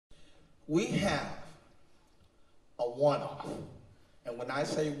We have a one-off. And when I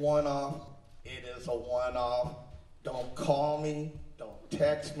say one-off, it is a one-off. Don't call me, don't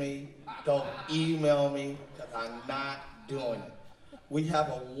text me, don't email me, because I'm not doing it. We have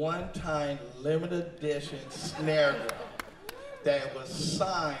a one-time limited edition snare drum that was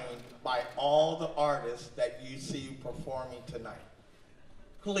signed by all the artists that you see performing tonight.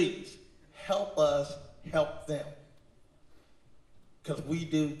 Please, help us help them. Because we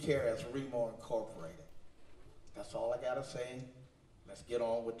do care as Remo Incorporated. That's all I gotta say. Let's get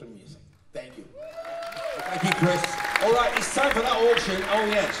on with the music. Thank you. Thank you, Chris. All right, it's time for that auction. Oh,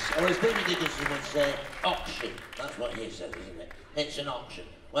 yes. Or as David Dickinson would say, auction. That's what he says, isn't it? It's an auction.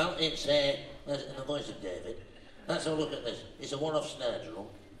 Well, it's in the voice of David. Let's have a look at this. It's a one-off snare drum.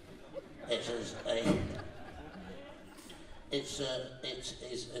 It's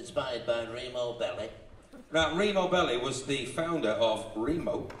inspired by Remo Belli. Now, Remo Belli was the founder of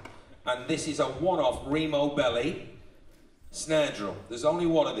Remo, and this is a one-off Remo Belli snare drum. There's only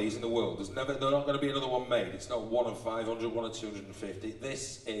one of these in the world. There's not going to be another one made. It's not one of 500, one of 250.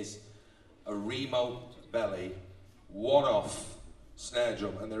 This is a Remo Belli one-off snare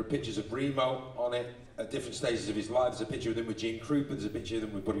drum, and there are pictures of Remo on it at different stages of his life. There's a picture of him with Gene Krupa, there's a picture of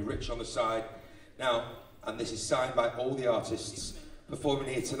him with Buddy Rich on the side. Now, and this is signed by all the artists performing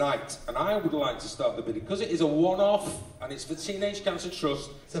here tonight. And I would like to start the bidding, because it is a one-off, and it's for Teenage Cancer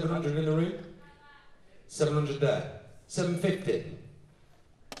Trust. 700 in the room? 700 there. 750?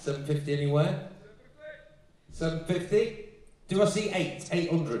 750 anywhere? 750? Do I see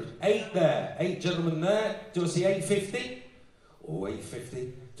 800? 8 there. 8 gentlemen there. Do I see 850? Oh,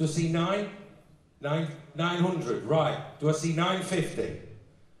 850. Do I see 900, right. Do I see 950?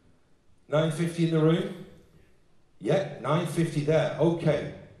 950 in the room? Yeah, 950 there.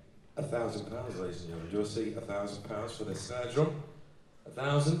 Okay. £1,000, ladies and gentlemen. Do I see £1,000 for this snare drum?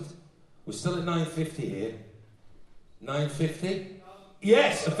 1,000. We're still at 950 here. 950?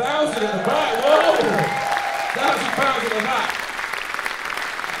 Yes, 1,000 at the back. Whoa! £1,000 at the back.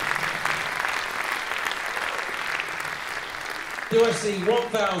 Do I see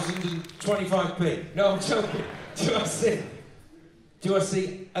 1,025p? No, I'm joking. Do I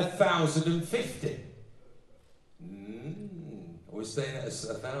see 1,050? We're staying at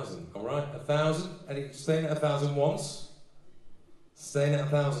 1,000, all right? 1,000. And staying at 1,000 once. Staying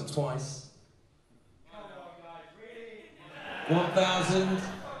at 1,000 twice. 1,000.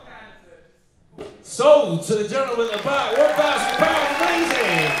 Sold to the gentleman at the back. £1,000.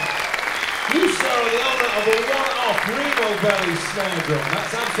 Amazing. You sir are the owner of a one-off Remo Belli snare drum.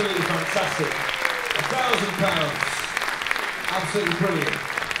 That's absolutely fantastic. £1,000. Absolutely brilliant.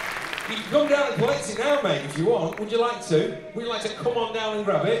 You can come down and collect it now, mate, if you want. Would you like to? Would you like to come on down and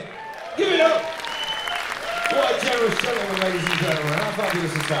grab it? Give it up! What a generous gentleman, ladies and gentlemen. How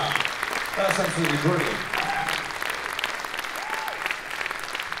fabulous is that? That's absolutely brilliant.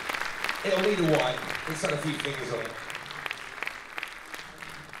 It'll need a wipe. Let's add a few fingers on it.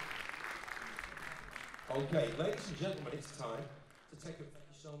 Okay, ladies and gentlemen, it's time to take a... Thank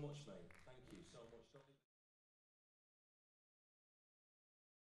you so much, mate.